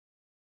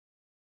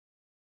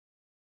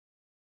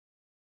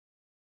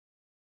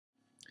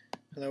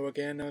Hello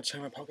again, now it's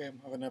time for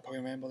another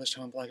Pokémon Ramble, this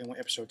time on Black and White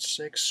Episode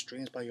 6,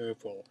 Dreams by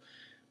Yofull.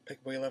 Pick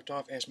where you left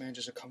off, Ash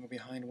manages to come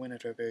behind Win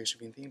after a very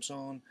soothing theme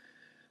song.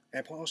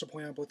 I also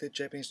point out both the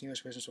Japanese and US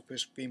versions of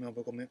first female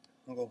vocal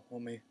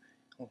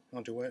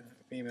I'll do it,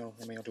 female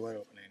I'll do it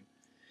opening.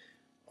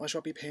 Also,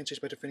 I'll be paying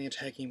attention by defending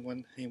attacking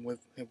one him with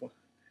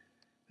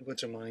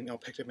a mind. I'll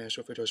pick the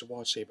master referred to as a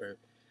Wild Saber.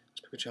 Let's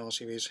pick a challenge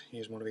series,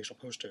 here's motivational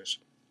posters.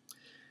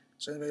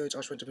 So in the video, it's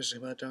also to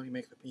business about down,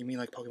 you mean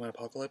like Pokemon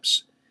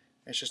Apocalypse?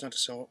 It's just not to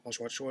sell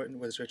also watch short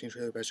with its 13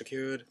 trailer by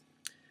secured.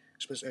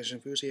 Express as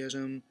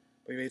enthusiasm,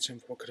 but he rates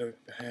him for what could have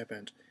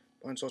happened.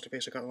 But on the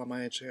face, I got a lot of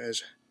my answer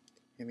as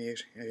in the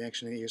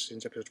action in the years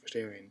episodes for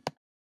staring.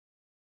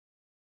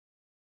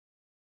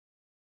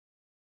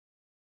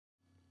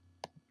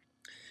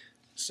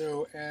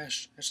 So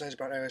Ash decides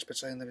about Ash, but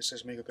Silent never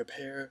says make a good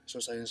pair, so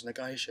Silent's the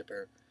guy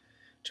shipper.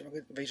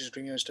 Chipmunk Vage's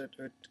dreaming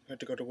had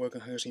to go to work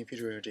on her seeing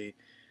futurity.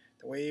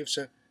 The waves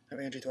have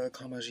energy throughout the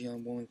combat as a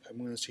young woman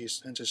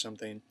senses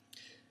something.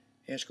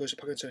 Ash goes to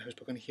Pokemon has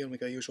Pokemon heal and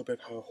make a usual bit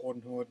of power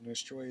Horde and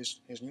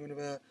destroys his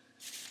Unova.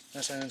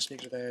 Now Silent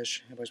speaks with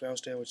Ash, and by his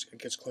Valstale it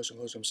gets closer and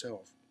closer to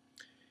himself.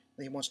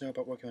 Then he wants to know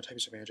about working on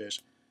types of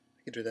advantages.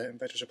 He can do that, in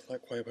fact there's a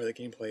quite part of the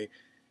gameplay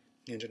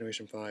in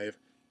Generation 5.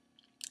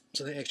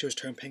 So the extra is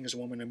turned pink as a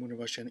woman and Moon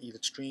Rush and eat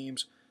its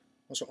dreams.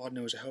 Also Odd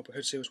knows a helper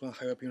Hood was one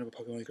higher up Unova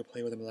Pokemon who could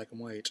play with them in Black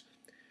and White.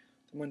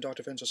 The one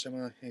Dr. Vince are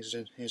similar his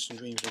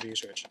dreams and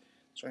research.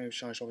 So I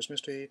shine solve his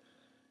mystery.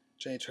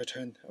 Jenny to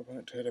return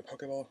to the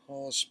Pokeball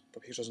halls,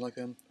 but Pikachu doesn't like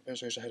them.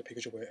 Eventually, I had a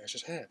Pikachu wear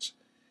Ash's hat.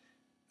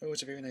 Oh,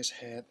 it's a very nice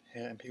hat,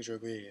 and Pikachu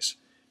agrees.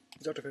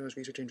 Dr. Finn was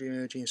researching Dream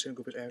Energy and soon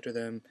goes after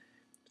them.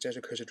 It's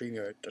after Curse of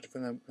Dreamyard. Dr.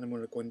 Finn and the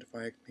moon are going to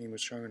find him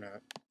with Sharna.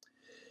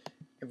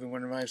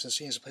 Everyone arrives on the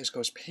scene as the place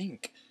goes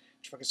pink.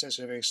 Trucker says it's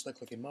a very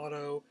slick looking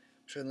motto.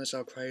 Sure, lets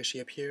out cry as she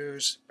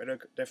appears.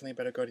 Definitely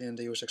better guardian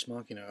than Deus Ex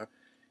Machina.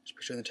 She's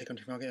pretty sure they take on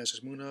Team Rocket as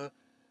his Muna.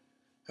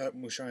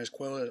 Mushan is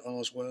quelled,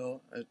 all is well.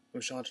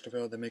 Mushan to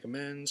develop, they make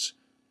amends.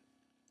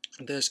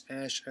 This,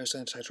 Ash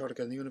sends Hydrotic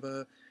and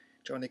Unova.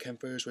 Johnny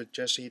confers with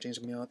Jesse, James,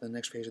 and Meowth in the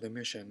next phase of their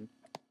mission.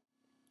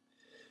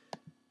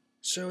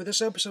 So,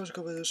 this episode is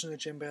going to be listening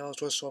to gym battles,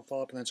 to a sort of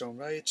follow up in its own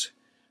right.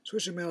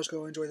 Switching battles,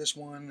 go enjoy this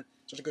one.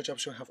 Such a good job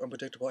showing how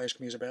unpredictable Ash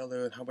can be as a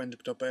battler and how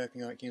unpredictable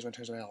backing out games when it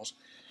turns to battles.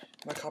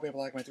 My copy of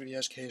my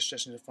 3DS case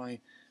just need to find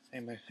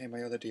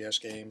my other DS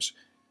games.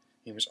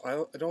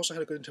 It also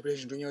had a good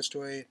interpretation of Dreamyard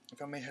story, and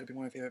found May had been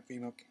one of my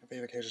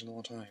favorite characters in a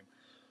long time.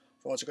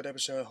 For it's a good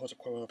episode, it holds up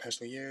quite well the past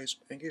 3 years.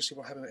 I think you see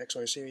what happened in the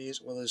XY series,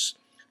 as well as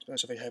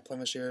if they had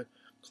planned this year.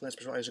 Clint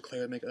special eyes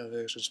declared to make it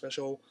a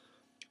special.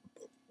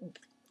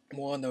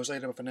 More on those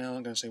later, but for now,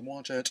 I'm going to say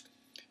watch it.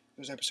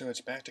 This episode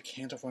is back to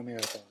Kanto for a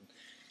marathon.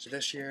 So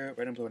this year,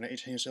 Red and Blue are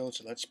 18 years old,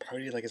 so let's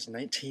party like it's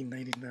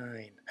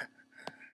 1999.